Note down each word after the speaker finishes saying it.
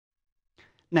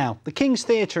Now, the King's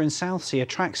Theatre in Southsea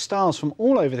attracts stars from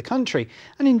all over the country,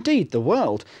 and indeed the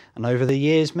world, and over the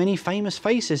years many famous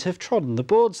faces have trodden the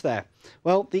boards there.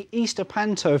 Well, the Easter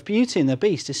Panto of Beauty and the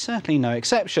Beast is certainly no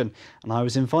exception, and I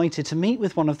was invited to meet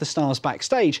with one of the stars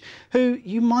backstage, who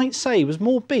you might say was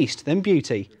more beast than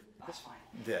beauty. That's fine.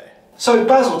 There. So,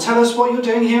 Basil, tell us what you're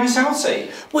doing here in Southsea.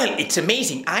 Well, it's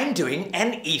amazing. I'm doing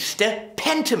an Easter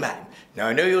pantomime. Now,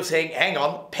 I know you're saying, hang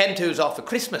on, Panto's off for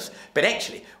Christmas. But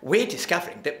actually, we're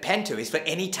discovering that Panto is for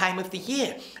any time of the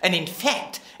year. And in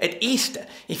fact, at Easter,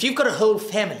 if you've got a whole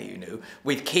family, you know,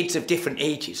 with kids of different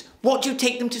ages, what do you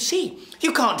take them to see?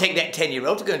 You can't take that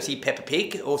 10-year-old to go and see Peppa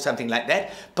Pig or something like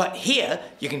that. But here,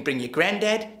 you can bring your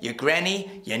granddad, your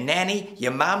granny, your nanny,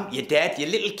 your mum, your dad, your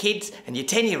little kids, and your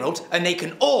 10-year-olds, and they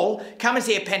can all come and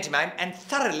see a pantomime and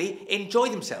thoroughly enjoy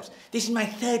themselves. This is my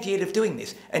 3rd year of doing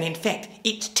this, and in fact,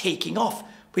 it's taking off.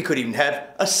 We could even have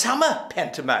a summer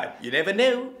pantomime. You never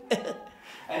know.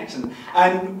 Excellent.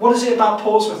 And what is it about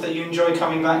Portsmouth that you enjoy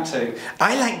coming back to?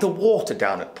 I like the water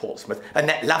down at Portsmouth and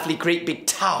that lovely great big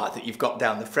tower that you've got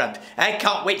down the front. I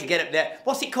can't wait to get up there.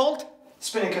 What's it called?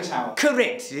 Spinnaker Tower.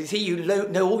 Correct. You see, you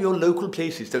know all your local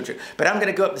places, don't you? But I'm going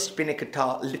to go up the Spinnaker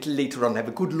Tower a little later on, have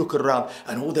a good look around,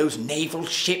 and all those naval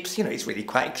ships. You know, it's really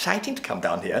quite exciting to come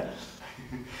down here.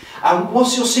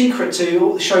 What's your secret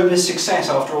to showbiz success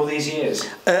after all these years?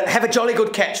 Have a jolly good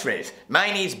catchphrase.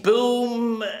 Mine is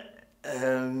boom...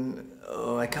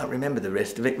 oh, I can't remember the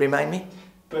rest of it. Remind me?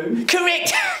 Boom.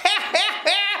 Correct!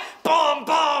 Bomb,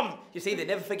 bomb! You see, they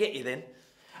never forget you then.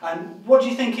 And what do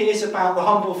you think it is about the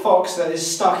humble fox that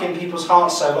is stuck in people's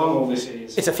hearts so long all these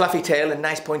years? It's a fluffy tail and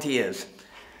nice pointy ears.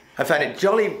 I find it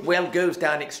jolly well, goes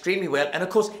down extremely well, and of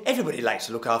course everybody likes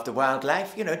to look after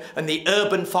wildlife, you know, and the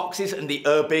urban foxes and the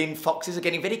urbane foxes are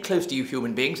getting very close to you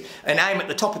human beings, and I'm at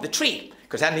the top of the tree,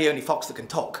 because I'm the only fox that can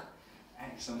talk.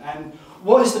 Excellent. And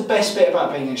what is the best bit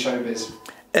about being in showbiz?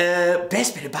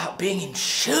 Best bit about being in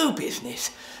show business?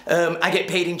 I get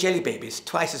paid in jelly babies,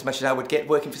 twice as much as I would get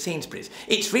working for Sainsbury's.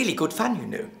 It's really good fun, you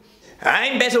know.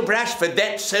 I'm Basil Brush for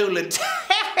that Solent.